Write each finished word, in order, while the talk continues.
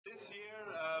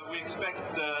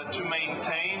expect to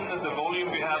maintain the volume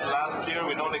we had last year.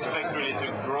 We don't expect really to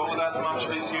grow that much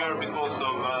this year because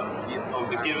of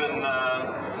the given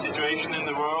situation in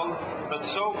the world. But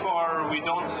so far, we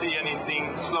don't see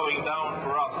anything slowing down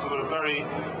for us. So we're very,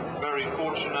 very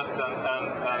fortunate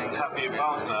and happy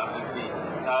about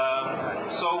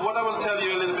that. So what I will tell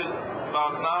you a little bit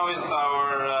about now is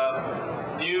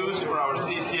our news for our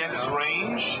CCX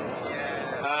range.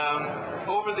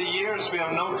 Over the years, we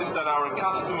have noticed that our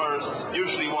customers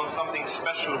usually want something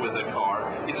special with the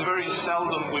car. It's very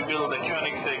seldom we build a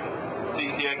Koenigsegg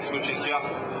CCX, which is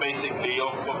just basically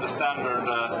off of the standard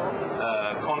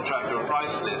contract or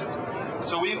price list.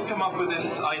 So we've come up with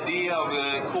this idea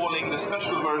of calling the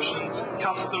special versions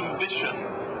custom vision.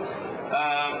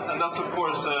 And that's of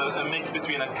course a mix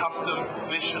between a custom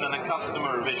vision and a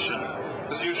customer vision,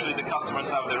 because usually the customers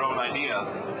have their own ideas.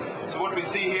 So what we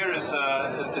see here is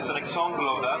an example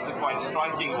of that, a quite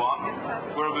striking one,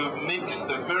 where we've mixed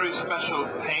a very special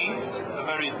paint, a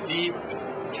very deep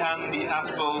candy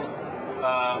apple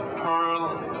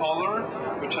pearl color,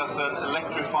 which has an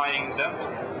electrifying depth.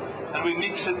 And we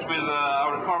mix it with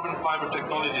our carbon fiber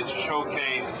technology to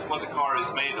showcase what the car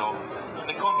is made of. And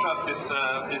the contrast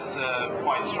is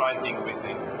quite striking, we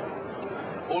think.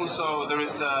 Also, there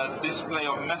is a display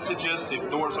of messages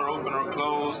if doors are open or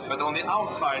closed, but on the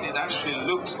outside it actually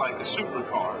looks like a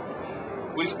supercar.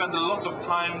 We spent a lot of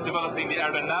time developing the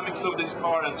aerodynamics of this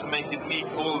car and to make it meet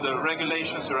all the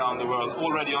regulations around the world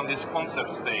already on this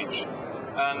concept stage.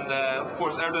 And of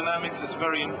course, aerodynamics is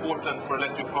very important for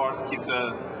electric cars to keep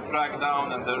the drag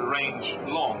down and the range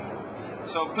long.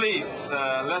 So please,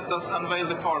 let us unveil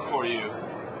the car for you.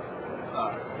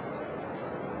 So.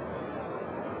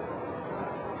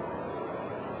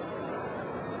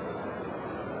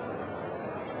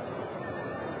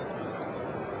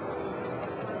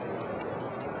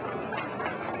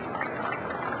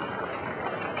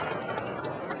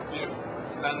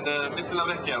 And Mr.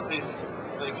 Lavecchia, please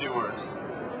say a few words.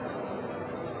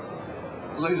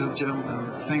 Ladies and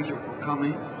gentlemen, thank you for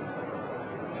coming.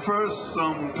 First,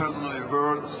 some personal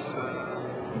words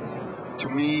to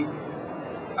me.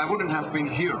 I wouldn't have been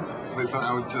here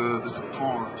without the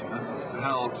support and the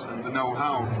help and the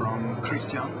know-how from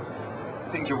Christian.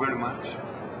 Thank you very much.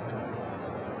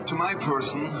 To my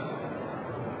person,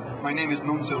 my name is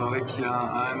Nunzio Lavecchia.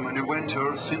 I'm an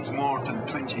inventor since more than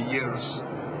 20 years.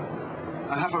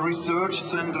 I have a research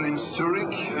center in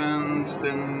Zurich, and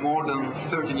then more than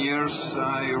 13 years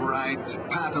I write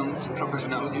patents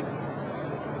professionally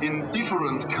in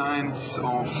different kinds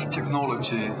of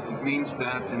technology. It means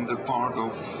that in the part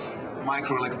of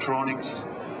microelectronics,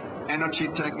 energy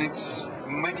techniques,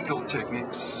 medical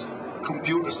techniques,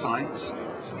 computer science.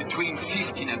 It's between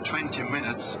 15 and 20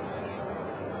 minutes.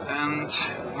 And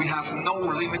we have no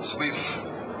limits with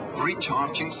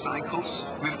recharging cycles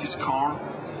with this car.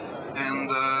 And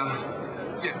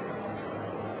yeah,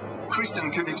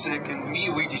 Christian Koenigsegg and me,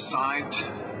 we decide